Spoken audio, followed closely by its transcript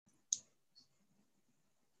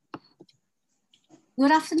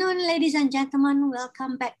Good afternoon, ladies and gentlemen.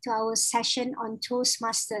 Welcome back to our session on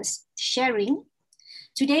Toastmasters sharing.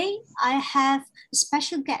 Today, I have a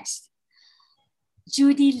special guest,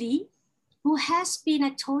 Judy Lee, who has been a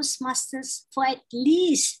Toastmasters for at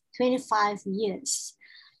least 25 years.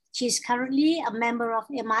 She is currently a member of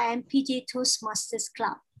MIMPJ Toastmasters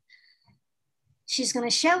Club. She's going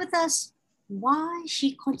to share with us why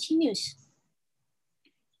she continues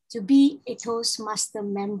to be a Toastmaster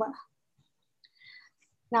member.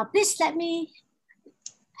 Now, please help me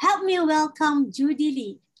welcome Judy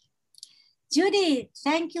Lee. Judy,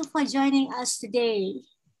 thank you for joining us today.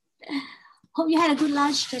 Hope you had a good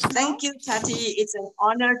lunch just now. Thank you, Tati. It's an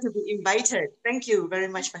honor to be invited. Thank you very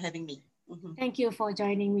much for having me. Thank you for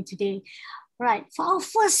joining me today. Right, for our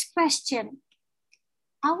first question,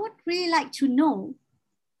 I would really like to know,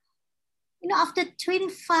 after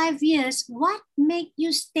 25 years, what made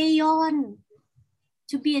you stay on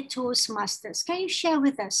to be a Toastmasters? Can you share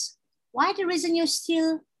with us why the reason you're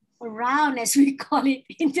still around, as we call it,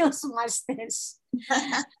 in Toastmasters?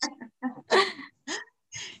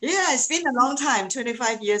 Yeah, it's been a long time,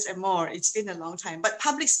 25 years and more. It's been a long time, but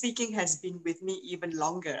public speaking has been with me even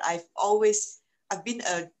longer. I've been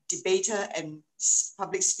a debater and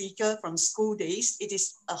public speaker from school days. It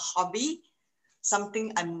is a hobby,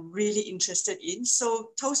 something I'm really interested in. So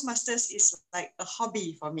Toastmasters is like a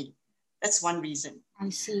hobby for me. That's one reason. I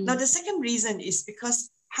see. Now, the second reason is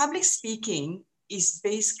because public speaking is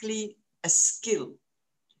basically a skill.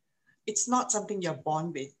 It's not something you're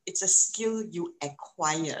born with. It's a skill you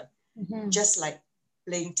acquire, just like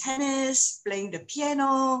playing tennis, playing the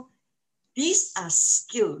piano. These are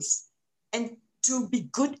skills. And to be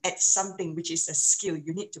good at something, which is a skill,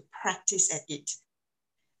 you need to practice at it.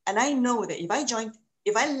 And I know that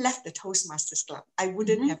if I left the Toastmasters Club, I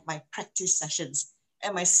wouldn't have my practice sessions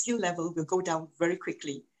and my skill level will go down very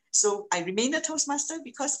quickly. So I remain a Toastmaster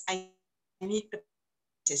because I need the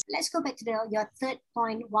practice. Let's go back to your third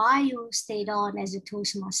point, why you stayed on as a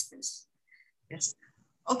Toastmasters. Yes.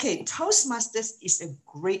 Okay, Toastmasters is a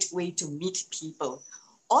great way to meet people.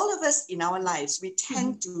 All of us in our lives, we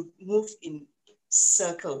tend to move in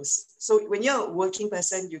circles. So when you're a working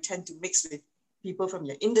person, you tend to mix with people from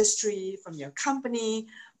your industry, from your company.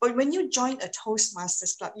 But when you join a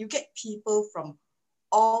Toastmasters Club, you get people from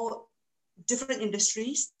all different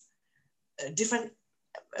industries, different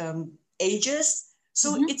ages.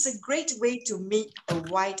 So it's a great way to meet a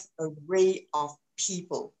wide array of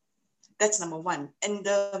people. That's number one. And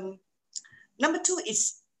number two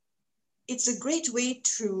is it's a great way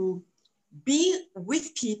to be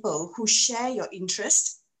with people who share your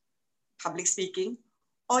interest, public speaking,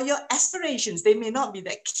 or your aspirations. They may not be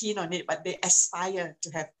that keen on it, but they aspire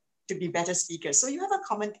to be better speakers. So you have a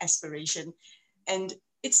common aspiration. And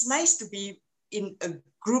it's nice to be in a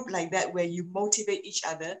group like that where you motivate each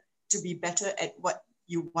other to be better at what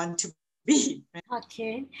you want to be.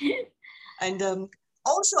 Okay. And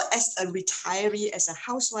also as a retiree, as a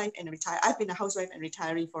housewife and I've been a housewife and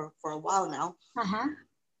retiree for a while now.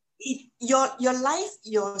 Your life,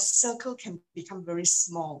 your circle can become very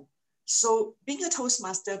small. So being a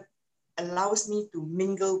Toastmaster allows me to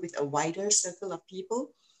mingle with a wider circle of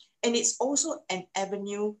people. And it's also an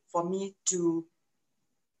avenue for me to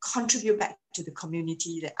contribute back to the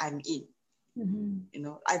community that I'm in.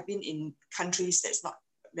 I've been in countries I've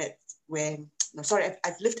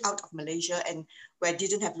lived out of Malaysia and where I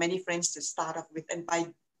didn't have many friends to start off with. And by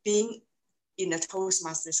being in a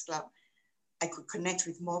Toastmasters Club, I could connect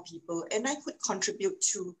with more people and I could contribute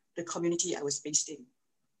to the community I was based in.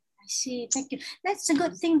 I see, thank you. That's a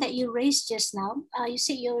good thing that you raised just now. You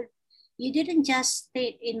said you didn't just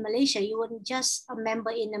stay in Malaysia. You weren't just a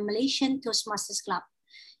member in the Malaysian Toastmasters Club.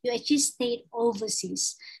 You actually stayed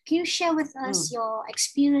overseas. Can you share with us your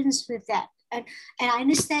experience with that? And I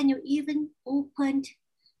understand you even opened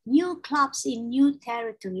new clubs in new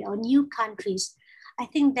territory or new countries. I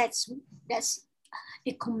think that's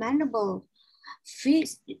a commendable feat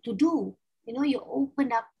to do. You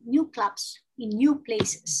opened up new clubs in new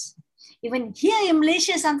places. Even here in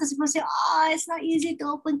Malaysia, sometimes people say, it's not easy to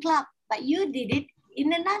open club. But you did it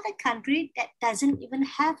in another country that doesn't even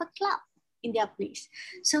have a club in their place.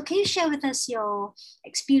 So can you share with us your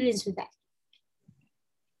experience with that?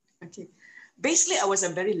 Okay. Basically, I was a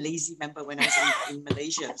very lazy member when I was in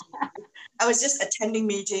Malaysia. I was just attending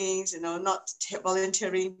meetings, not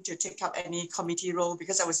volunteering to take up any committee role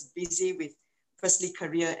because I was busy with firstly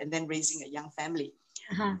career and then raising a young family.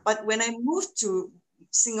 But when I moved to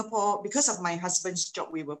Singapore, because of my husband's job,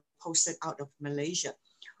 we were posted out of Malaysia.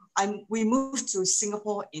 We moved to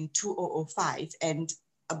Singapore in 2005, and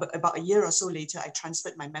about a year or so later, I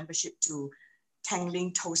transferred my membership to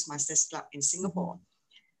Tanglin Toastmasters Club in Singapore.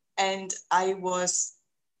 And I was,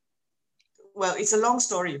 well, it's a long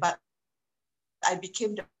story, but I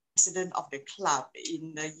became the president of the club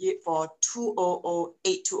in the year for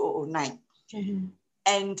 2008, 2009. Mm-hmm.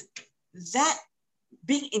 And that,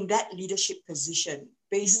 being in that leadership position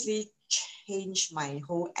basically changed my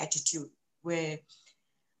whole attitude, where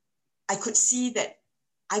I could see that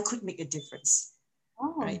I could make a difference,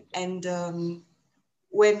 right? And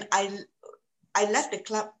when I left the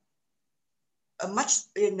club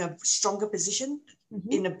in a stronger position,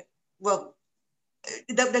 the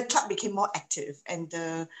club became more active, and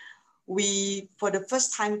we, for the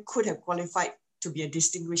first time, could have qualified to be a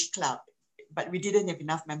distinguished club, but we didn't have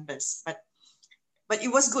enough members. But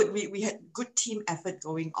it was good. We had good team effort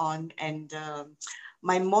going on, and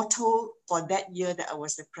my motto for that year that I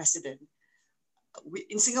was the president,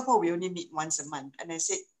 in Singapore, we only meet once a month, and I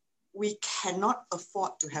said, we cannot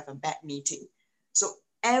afford to have a bad meeting. So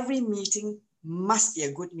every meeting must be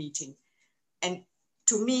a good meeting. And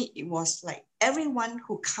to me, it was like everyone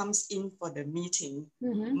who comes in for the meeting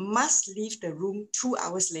must leave the room 2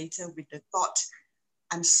 hours later with the thought,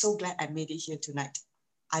 I'm so glad I made it here tonight.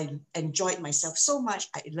 I enjoyed myself so much.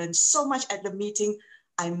 I learned so much at the meeting.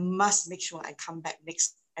 I must make sure I come back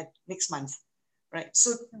next month, right?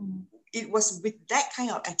 So it was with that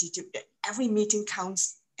kind of attitude that every meeting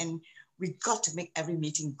counts, and we got to make every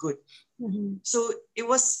meeting good. So it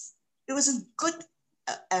was a good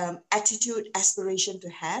attitude, aspiration to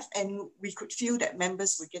have, and we could feel that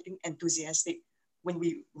members were getting enthusiastic when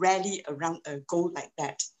we rally around a goal like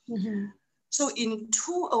that. So in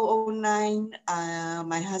 2009,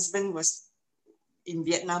 my husband was in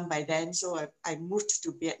Vietnam by then, so I moved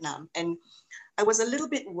to Vietnam, and I was a little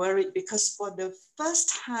bit worried because for the first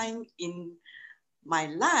time in my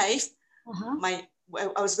life,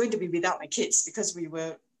 I was going to be without my kids, because we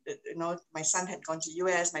were, my son had gone to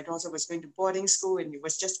US, my daughter was going to boarding school, and it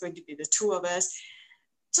was just going to be the two of us.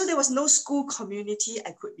 So there was no school community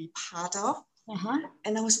I could be part of.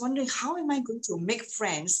 And I was wondering, how am I going to make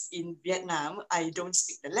friends in Vietnam? I don't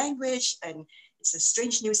speak the language, and it's a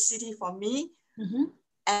strange new city for me.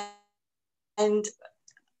 And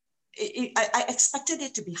I expected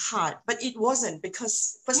it to be hard, but it wasn't,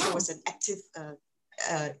 because first there was an active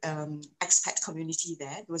expat community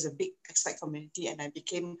there. There was a big expat community, and I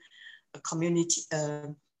became a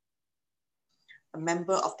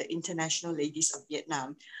member of the International Ladies of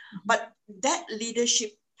Vietnam. But that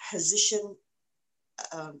leadership position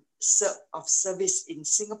of service in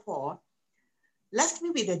Singapore left me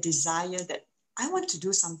with a desire that I want to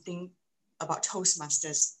do something about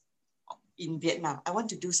Toastmasters in Vietnam. I want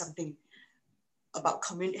to do something about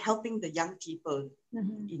helping the young people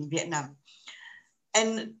in Vietnam.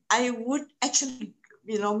 And I would actually,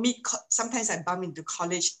 sometimes I bump into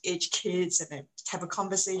college-age kids and I have a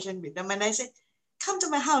conversation with them, and I said, come to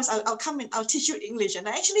my house, I'll come and I'll teach you English. And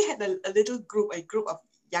I actually had a group of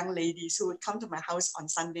young ladies who would come to my house on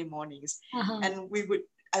Sunday mornings, and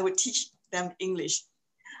I would teach them English.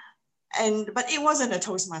 But it wasn't a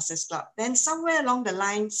Toastmasters club. Then somewhere along the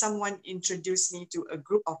line, someone introduced me to a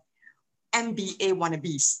group of MBA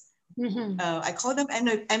wannabes. I call them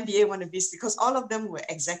MBA wannabes because all of them were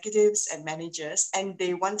executives and managers, and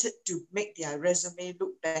they wanted to make their resume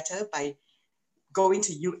look better by going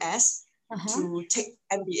to US to take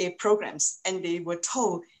MBA programs. And they were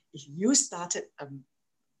told, if you started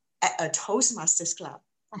at a Toastmasters club,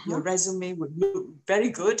 your resume would look very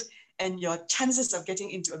good, and your chances of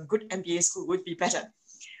getting into a good MBA school would be better.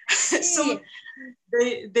 So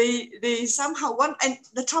they somehow want, and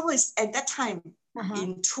the trouble is, at that time,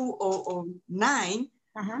 in 2009,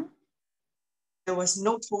 there was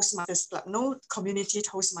no Toastmasters club, no community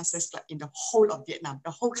Toastmasters club in the whole of Vietnam,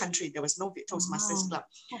 the whole country. There was no Toastmasters club,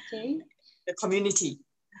 the community.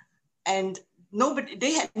 And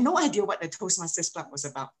they had no idea what the Toastmasters club was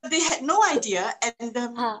about. They had no idea. And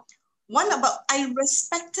I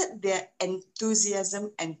respected their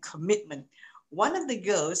enthusiasm and commitment. One of the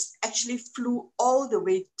girls actually flew all the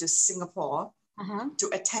way to Singapore to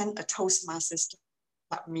attend a Toastmasters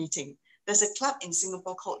club meeting. There's a club in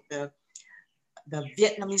Singapore called the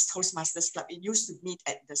Vietnamese Toastmasters Club. It used to meet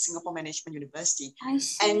at the Singapore Management University. I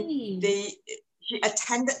see. And she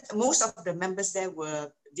attended, most of the members there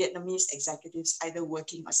were Vietnamese executives, either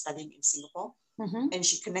working or studying in Singapore. And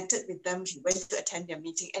she connected with them. She went to attend their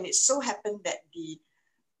meeting. And it so happened that the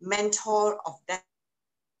mentor of that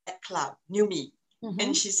club knew me.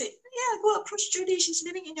 And she said, yeah, go approach Judy. She's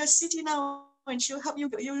living in your city now, and she'll help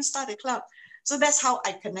you start a club. So that's how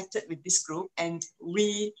I connected with this group, and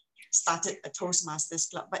we started a Toastmasters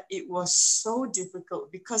club. But it was so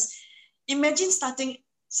difficult, because imagine starting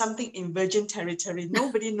something in virgin territory.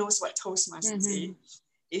 Nobody knows what Toastmasters is.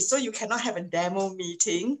 so you cannot have a demo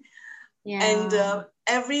meeting. Yeah. And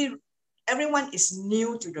everyone is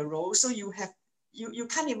new to the role, so you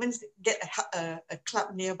can't even get a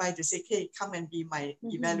club nearby to say, hey, come and be my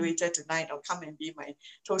evaluator tonight, or come and be my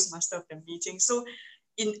Toastmaster of the meeting. So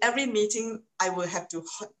in every meeting, I will have to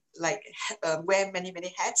wear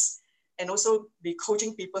many hats, and also be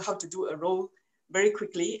coaching people how to do a role very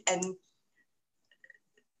quickly. And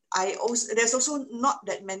there's also not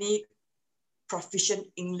that many proficient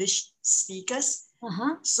English speakers.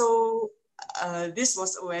 So this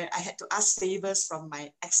was where I had to ask favors from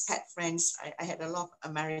my expat friends. I had a lot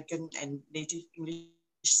of American and native English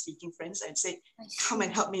speaking friends, and say, come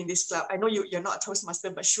and help me in this club. I know you're not a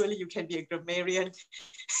Toastmaster, but surely you can be a grammarian,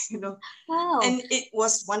 you know. Wow. And it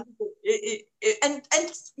was wonderful. And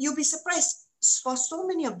you'll be surprised, for so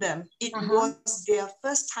many of them, it was their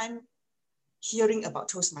first time hearing about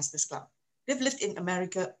Toastmasters Club. They've lived in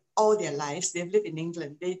America all their lives. They've lived in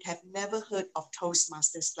England. They have never heard of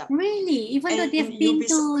Toastmasters Club. Really? Even though they've been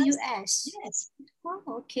to US? Yes. Oh,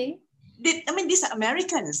 okay. These are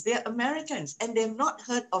Americans. They're Americans, and they've not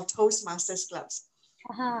heard of Toastmasters clubs.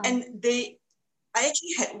 And I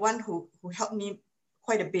actually had one who helped me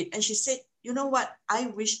quite a bit. And she said, you know what? I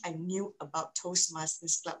wish I knew about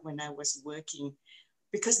Toastmasters Club when I was working,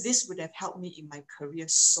 because this would have helped me in my career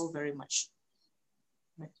so very much.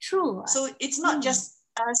 True. So it's not just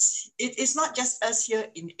us. It's not just us here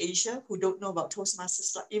in Asia who don't know about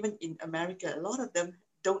Toastmasters Club. Even in America, a lot of them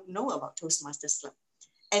don't know about Toastmasters Club.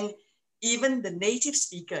 And even the native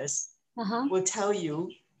speakers will tell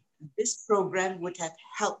you this program would have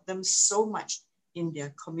helped them so much in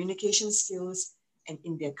their communication skills and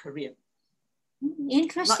in their career.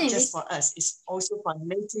 Interesting. Not just for us, it's also for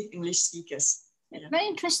native English speakers. Yeah. Very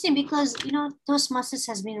interesting, because, you know, Toastmasters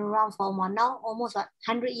has been around for now almost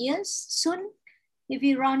 100 years soon, if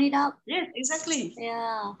you round it up. Yeah, exactly.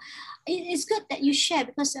 Yeah, it's good that you share,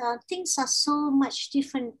 because things are so much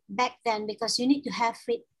different back then, because you need to have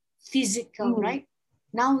it physical, right?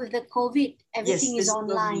 Now with the COVID, everything is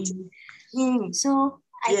online. So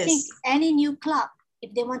I think any new club,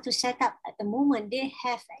 if they want to set up at the moment, they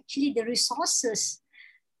have actually the resources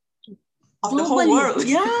of the whole world.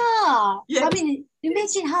 Yeah. I mean,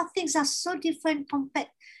 imagine how things are so different compared.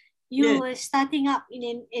 You were starting up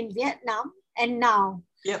in Vietnam, and now.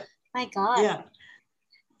 My God.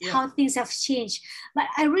 How things have changed. But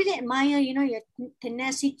I really admire, you know, your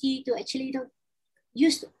tenacity to actually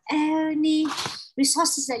use any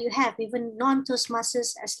resources that you have, even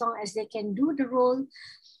non-Toastmasters, as long as they can do the role.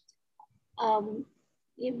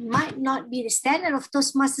 It might not be the standard of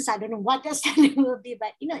Toastmasters. I don't know what the standard will be,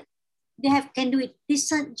 but, you know, they can do a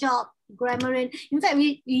decent job, grammarian. In fact,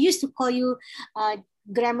 we used to call you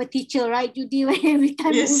grammar teacher, right, Judy? Every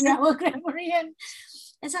time we have a grammarian.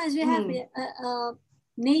 As long as we have a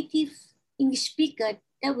native English speaker,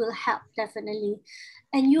 that will help definitely.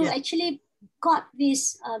 And you actually got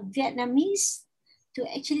this Vietnamese to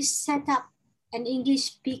actually set up an English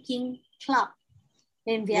speaking club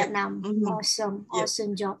in Vietnam.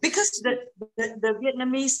 Awesome job. Because the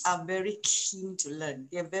Vietnamese are very keen to learn.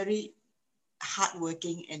 They're very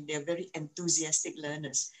hardworking, and they're very enthusiastic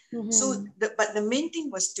learners. So, but the main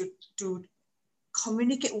thing was to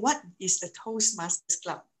communicate what is the Toastmasters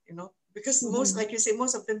Club, you know, because most, like you say,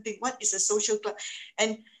 most of them think, what is a social club?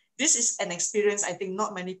 And this is an experience I think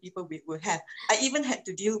not many people will have. I even had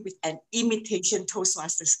to deal with an imitation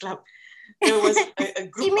Toastmasters Club. There was a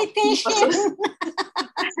group of people.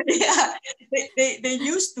 They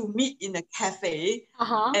used to meet in a cafe,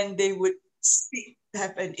 and they would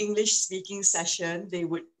have an English speaking session. They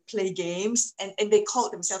would play games, and they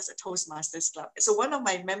called themselves a Toastmasters Club. So one of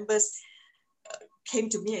my members came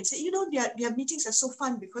to me and said, you know, their meetings are so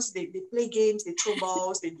fun because they play games, they throw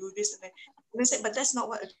balls, they do this and that. And I said, but that's not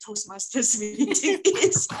what a Toastmasters meeting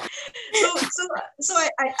is. So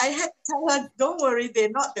I had to tell her, don't worry, they're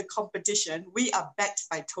not the competition. We are backed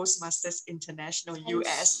by Toastmasters International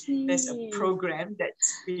US. There's a program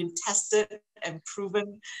that's been tested and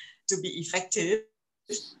proven to be effective.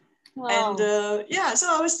 Wow. And so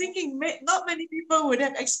I was thinking, not many people would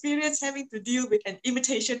have experienced having to deal with an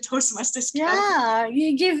imitation Toastmasters club. Yeah,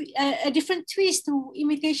 you give a different twist to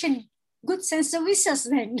imitation goods and services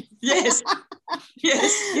then. Yes,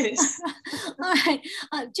 yes. All right.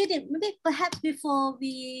 Judith, maybe perhaps before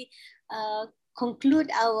we conclude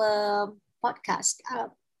our podcast,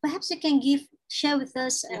 perhaps you can share with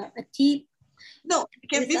us a tip. No,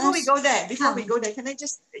 before we go there, can I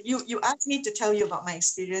just, you asked me to tell you about my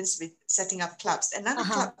experience with setting up clubs. Another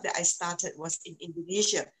club that I started was in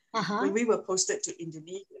Indonesia, when we were posted to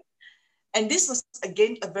Indonesia. And this was,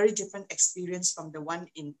 again, a very different experience from the one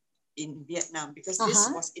in in Vietnam, because this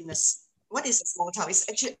was in what is a small town? It's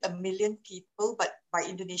actually 1 million people, but by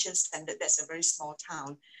Indonesian standard, that's a very small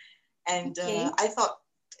town. And I thought,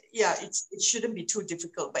 yeah, it shouldn't be too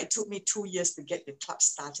difficult, but it took me 2 years to get the club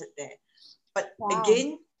started there. But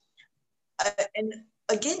again,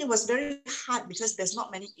 it was very hard because there's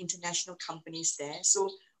not many international companies there. So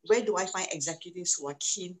where do I find executives who are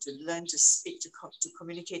keen to learn to speak, to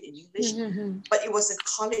communicate in English? But it was a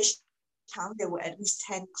college town. There were at least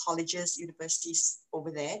 10 colleges, universities over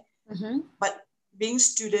there. But being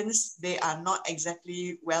students, they are not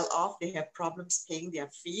exactly well off. They have problems paying their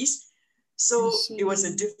fees. So it was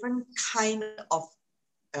a different kind of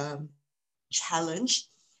challenge.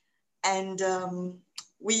 And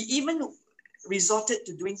we even resorted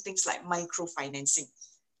to doing things like microfinancing.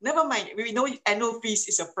 Never mind, we know annual fees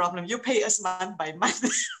is a problem. You pay us month by month.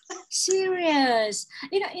 Serious.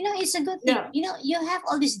 You know, it's a good thing. Yeah. You know, you have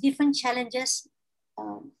all these different challenges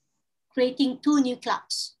creating 2 new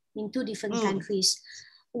clubs in 2 different countries.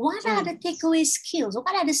 What are the takeaway skills?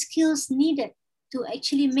 What are the skills needed to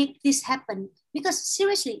actually make this happen? Because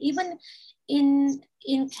seriously, even in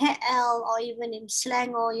KL or even in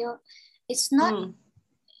Selangor, it's not,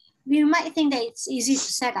 we might think that it's easy to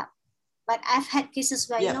set up. But I've had cases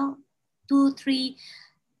where, 2, 3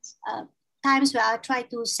 times where I tried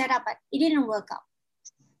to set up, but it didn't work out.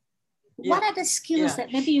 What are the skills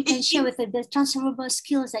that maybe you can share with the transferable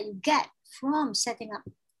skills that you get from setting up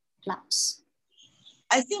clubs?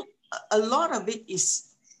 I think a lot of it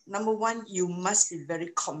is, number one, you must be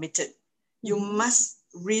very committed. You must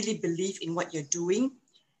really believe in what you're doing.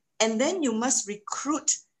 And then you must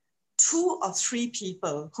recruit 2 or 3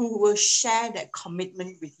 people who will share that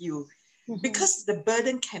commitment with you. Because the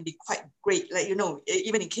burden can be quite great. Like,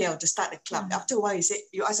 even in KL, to start a club, after a while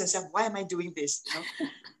you ask yourself, why am I doing this?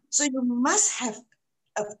 So you must have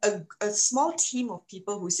a small team of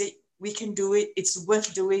people who say, we can do it, it's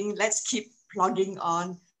worth doing, let's keep plugging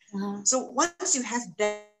on. So once you have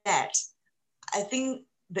that, I think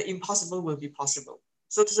the impossible will be possible.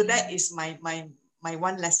 So that is my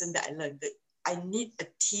one lesson that I learned, that I need a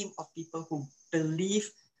team of people who believe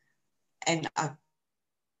and are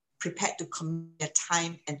prepared to commit their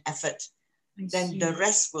time and effort. Then the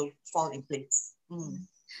rest will fall in place.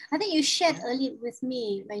 I think you shared earlier with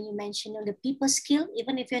me when you mentioned the people skill.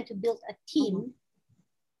 Even if you want to build a team,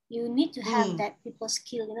 you need to have that people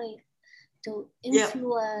skill, to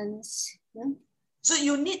influence. So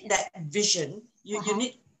you need that vision. You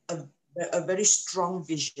need a very strong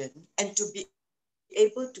vision, and to be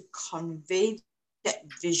able to convey that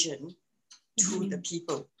vision to the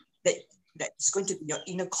people that's going to be your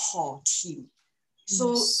inner core team.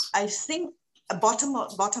 So I think a bottom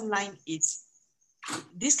line is,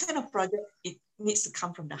 this kind of project, it needs to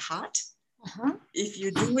come from the heart. If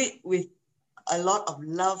you do it with a lot of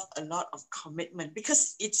love, a lot of commitment,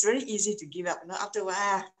 because it's very easy to give up. After a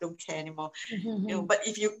while, don't care anymore. But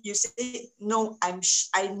if you say, no,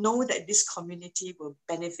 I know that this community will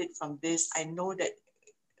benefit from this. I know that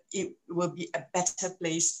it will be a better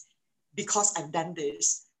place because I've done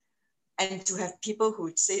this. And to have people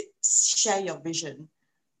who say, share your vision,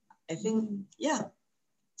 I think,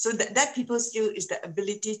 So that people skill is the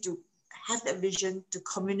ability to have that vision, to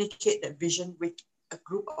communicate that vision with a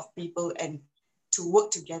group of people and to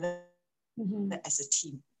work together as a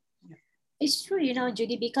team. It's true,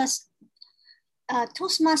 Judy, because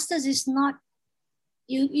Toastmasters is not,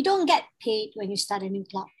 you don't get paid when you start a new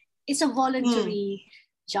club. It's a voluntary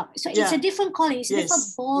job. So it's a different calling. It's a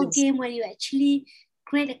different ball game when you actually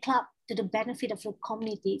create a club to the benefit of the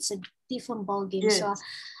community. It's a different ball game. So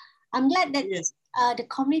I'm glad that the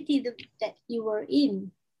community that you were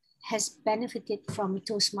in has benefited from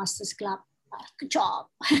Toastmasters Club. Good job,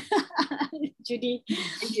 Judy.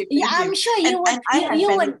 Thank you. I'm sure you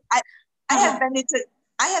would. I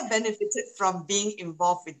have benefited from being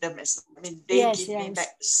involved with them as well. I mean, they give me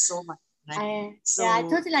back so much. Right? I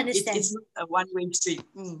totally understand. It's not a one-way street.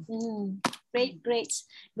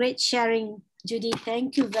 Great sharing, Judy.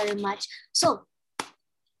 Thank you very much. So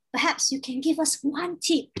perhaps you can give us one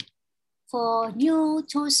tip for new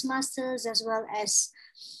Toastmasters as well as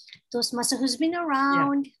Toastmaster who's been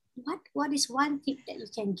around. What is one tip that you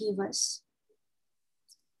can give us?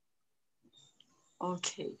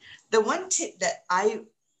 Okay. The one tip that I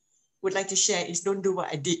would like to share is, don't do what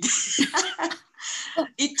I did.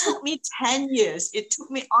 It took me 10 years.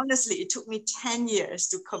 Honestly, it took me 10 years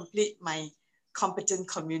to complete my competent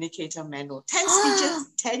communicator manual. 10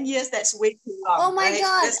 speeches, 10 years, that's way too long. Oh my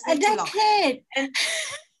God, a decade.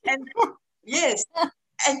 And yes.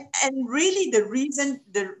 And really the reason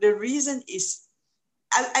is,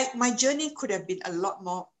 my journey could have been a lot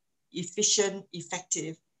more efficient,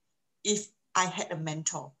 effective, if I had a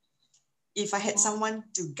mentor, if I had someone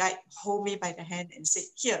to hold me by the hand and say,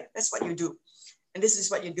 here, that's what you do. And this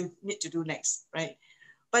is what you need to do next, right?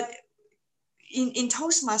 But in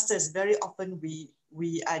Toastmasters, very often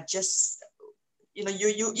we are just,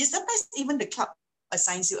 you sometimes even the club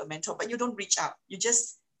assigns you a mentor, but you don't reach out. You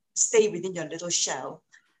just stay within your little shell,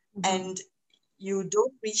 and you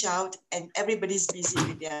don't reach out, and everybody's busy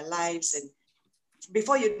with their lives. And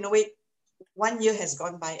before you know it, 1 year has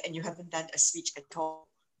gone by and you haven't done a speech at all,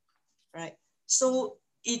 right? So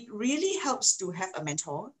it really helps to have a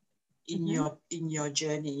mentor in your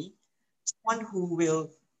journey, someone who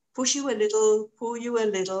will push you a little, pull you a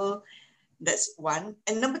little. That's one.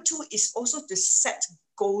 And number two is also to set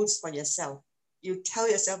goals for yourself. You tell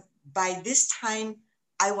yourself, by this time,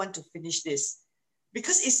 I want to finish this.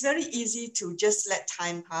 Because it's very easy to just let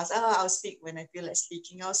time pass. Oh, I'll speak when I feel like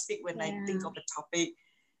speaking. I'll speak when I think of a topic.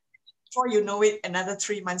 Before you know it, another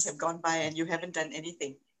 3 months have gone by and you haven't done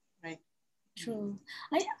anything, right? True.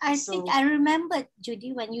 I think I remember,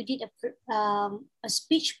 Judy, when you did a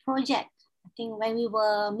speech project. I think when we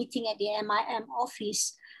were meeting at the MIM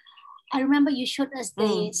office, I remember you showed us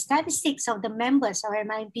the statistics of the members of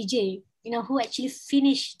MIMPJ, who actually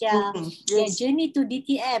finished their journey to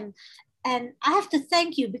DTM. And I have to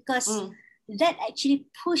thank you because that actually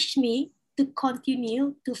pushed me to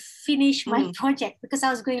continue to finish my project, because I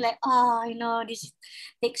was going like, this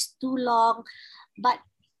takes too long. But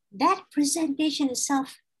that presentation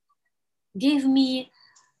itself gave me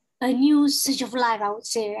a new surge of life, I would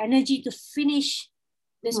say, energy to finish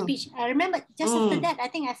the speech. I remember just after that, I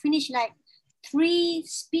think I finished like 3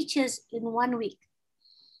 speeches in 1 week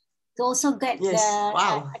to also get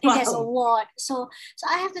I think there's award. So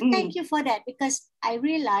I have to thank you for that, because I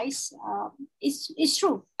realize it's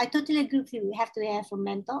true. I totally agree with you. You have to have a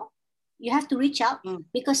mentor. You have to reach out,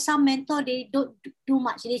 because some mentor, they don't do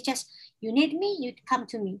much. They just, you need me, you come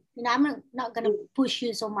to me. I'm not going to push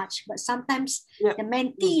you so much, but sometimes the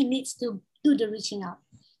mentee needs to do the reaching out.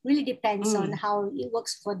 Really depends on how it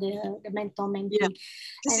works for the mentor-mentee. Yeah.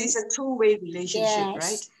 This is a two-way relationship,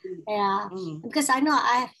 right? Yeah, because I know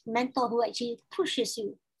I have a mentor who actually pushes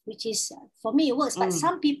you, which is, for me, it works. But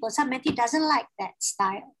some mentee doesn't like that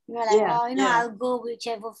style. I'll go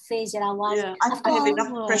whichever phase that I want. Yeah. I have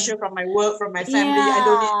enough pressure from my work, from my family.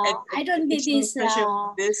 I don't need this. Pressure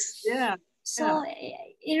from this. Yeah. So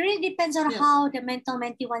it really depends on how the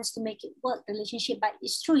mentor-mentee wants to make it work, the relationship. But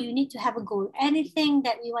it's true, you need to have a goal. Anything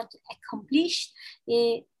that we want to accomplish,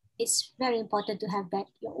 it's very important to have that,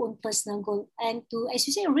 your own personal goal. And to, as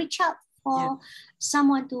you say, reach out for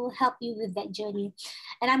someone to help you with that journey.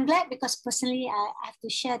 And I'm glad, because personally, I have to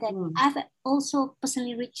share that I've also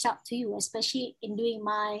personally reached out to you, especially in doing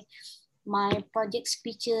my project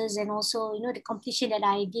speeches, and also the competition that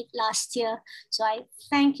I did last year. So I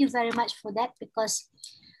thank you very much for that, because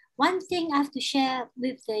one thing I have to share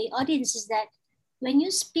with the audience is that when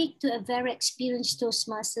you speak to a very experienced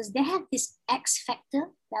Toastmasters, they have this X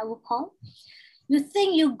factor that I will call. You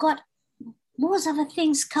think you got most of the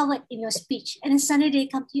things covered in your speech, and then suddenly they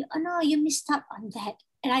come to you, oh no, you missed out on that.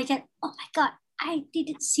 And I get, oh my God, I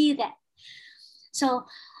didn't see that. So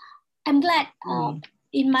I'm glad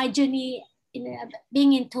in my journey,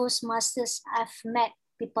 being in Toastmasters, I've met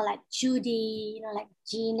people like Judy, like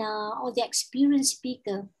Gina, or the experienced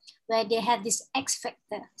speaker, where they have this X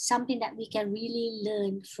factor, something that we can really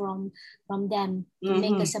learn from them to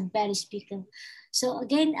make us a better speaker. So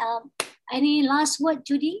again, any last word,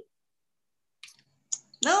 Judy?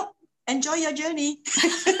 No, enjoy your journey.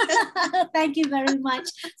 Thank you very much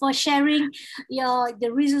for sharing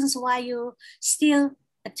the reasons why you still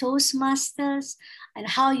a Toastmasters, and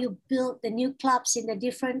how you built the new clubs in the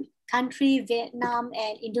different countries, Vietnam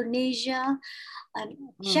and Indonesia, and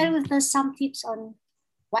share with us some tips on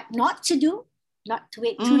what not to do, not to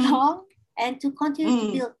wait too long, and to continue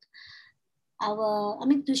to build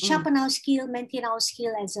to sharpen our skill, maintain our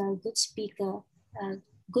skill as a good speaker, a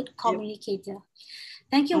good communicator.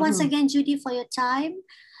 Thank you once again, Judy, for your time.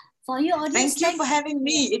 For your audience, thank you for having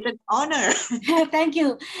me. It's an honor. Thank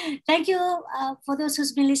you. Thank you for those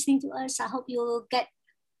who's been listening to us. I hope you'll get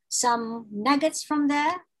some nuggets from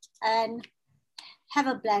there, and have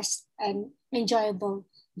a blessed and enjoyable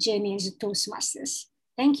journey as a Toastmasters.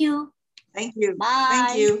 Thank you. Thank you. Bye.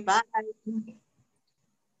 Thank you. Bye.